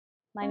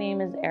My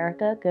name is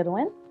Erica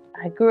Goodwin.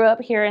 I grew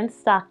up here in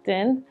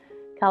Stockton,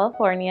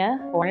 California,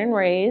 born and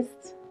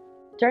raised.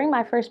 During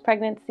my first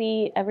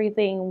pregnancy,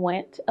 everything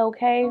went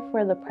okay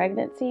for the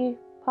pregnancy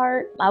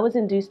part. I was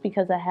induced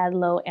because I had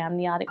low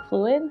amniotic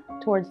fluid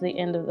towards the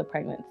end of the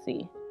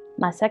pregnancy.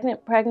 My second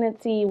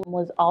pregnancy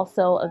was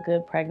also a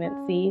good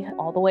pregnancy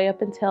all the way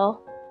up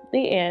until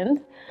the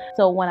end.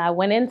 So when I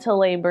went into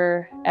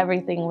labor,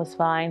 everything was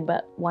fine.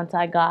 But once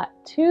I got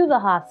to the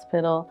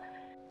hospital,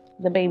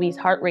 the baby's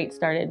heart rate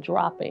started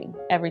dropping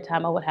every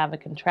time I would have a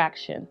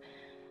contraction.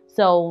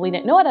 So we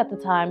didn't know it at the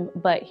time,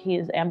 but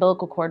his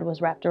umbilical cord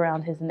was wrapped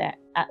around his neck.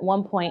 At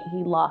one point,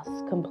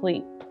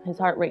 his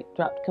heart rate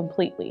dropped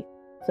completely.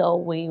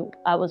 So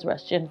I was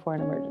rushed in for an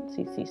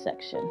emergency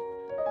C-section.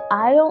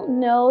 I don't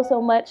know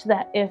so much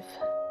that if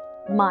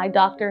my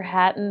doctor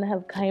hadn't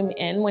have come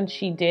in when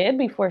she did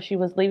before she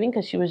was leaving,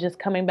 because she was just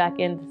coming back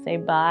in to say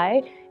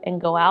bye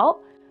and go out,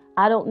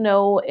 I don't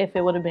know if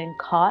it would have been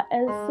caught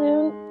as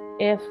soon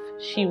if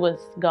she was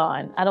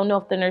gone. I don't know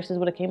if the nurses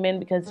would have came in,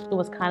 because it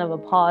was kind of a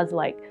pause,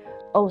 like,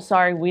 oh,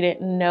 sorry, we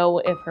didn't know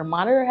if her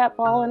monitor had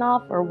fallen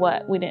off or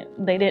what.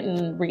 They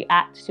didn't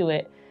react to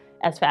it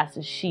as fast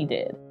as she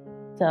did.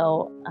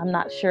 So I'm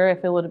not sure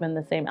if it would have been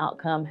the same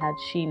outcome had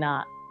she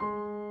not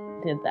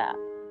did that.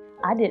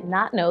 I did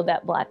not know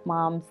that Black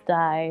moms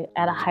die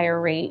at a higher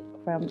rate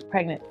from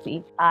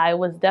pregnancy. I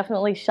was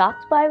definitely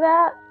shocked by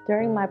that.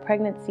 During my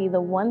pregnancy,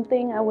 the one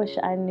thing I wish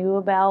I knew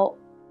about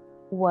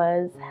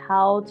was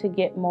how to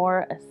get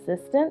more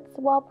assistance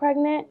while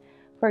pregnant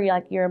for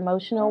your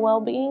emotional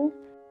well-being.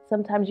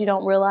 Sometimes you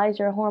don't realize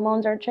your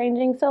hormones are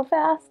changing so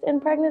fast in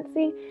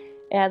pregnancy,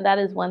 and that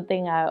is one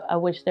thing I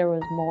wish there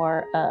was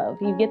more of.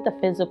 You get the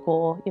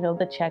physical, the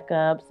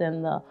checkups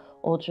and the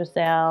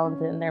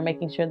ultrasounds, and they're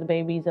making sure the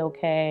baby's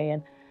okay,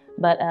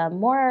 but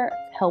more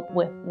help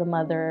with the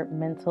mother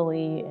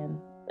mentally and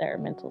their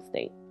mental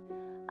state.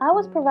 I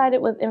was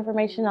provided with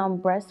information on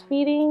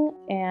breastfeeding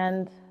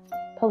and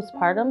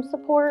postpartum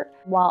support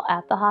while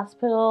at the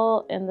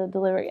hospital and the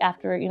delivery.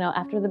 After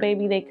the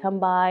baby, they come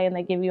by and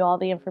they give you all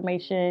the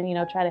information,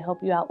 try to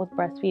help you out with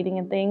breastfeeding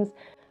and things.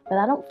 But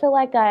I don't feel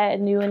like I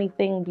knew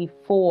anything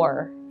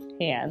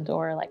beforehand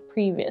or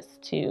previous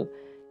to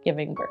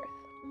giving birth.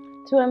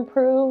 To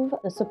improve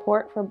the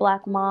support for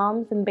Black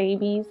moms and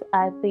babies,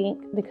 I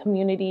think the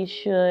community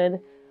should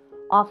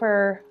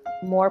offer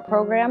more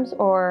programs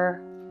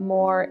or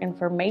more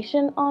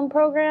information on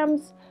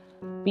programs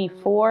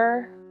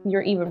before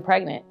you're even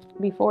pregnant.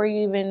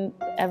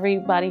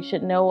 Everybody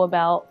should know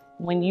about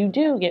when you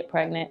do get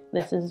pregnant.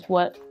 This is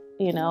what,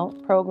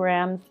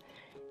 programs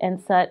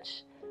and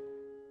such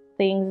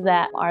things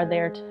that are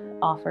there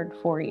offered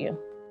for you.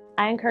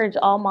 I encourage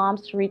all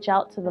moms to reach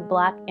out to the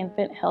Black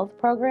Infant Health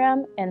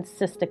Program and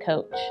Sister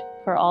Coach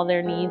for all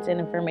their needs and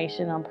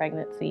information on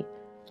pregnancy.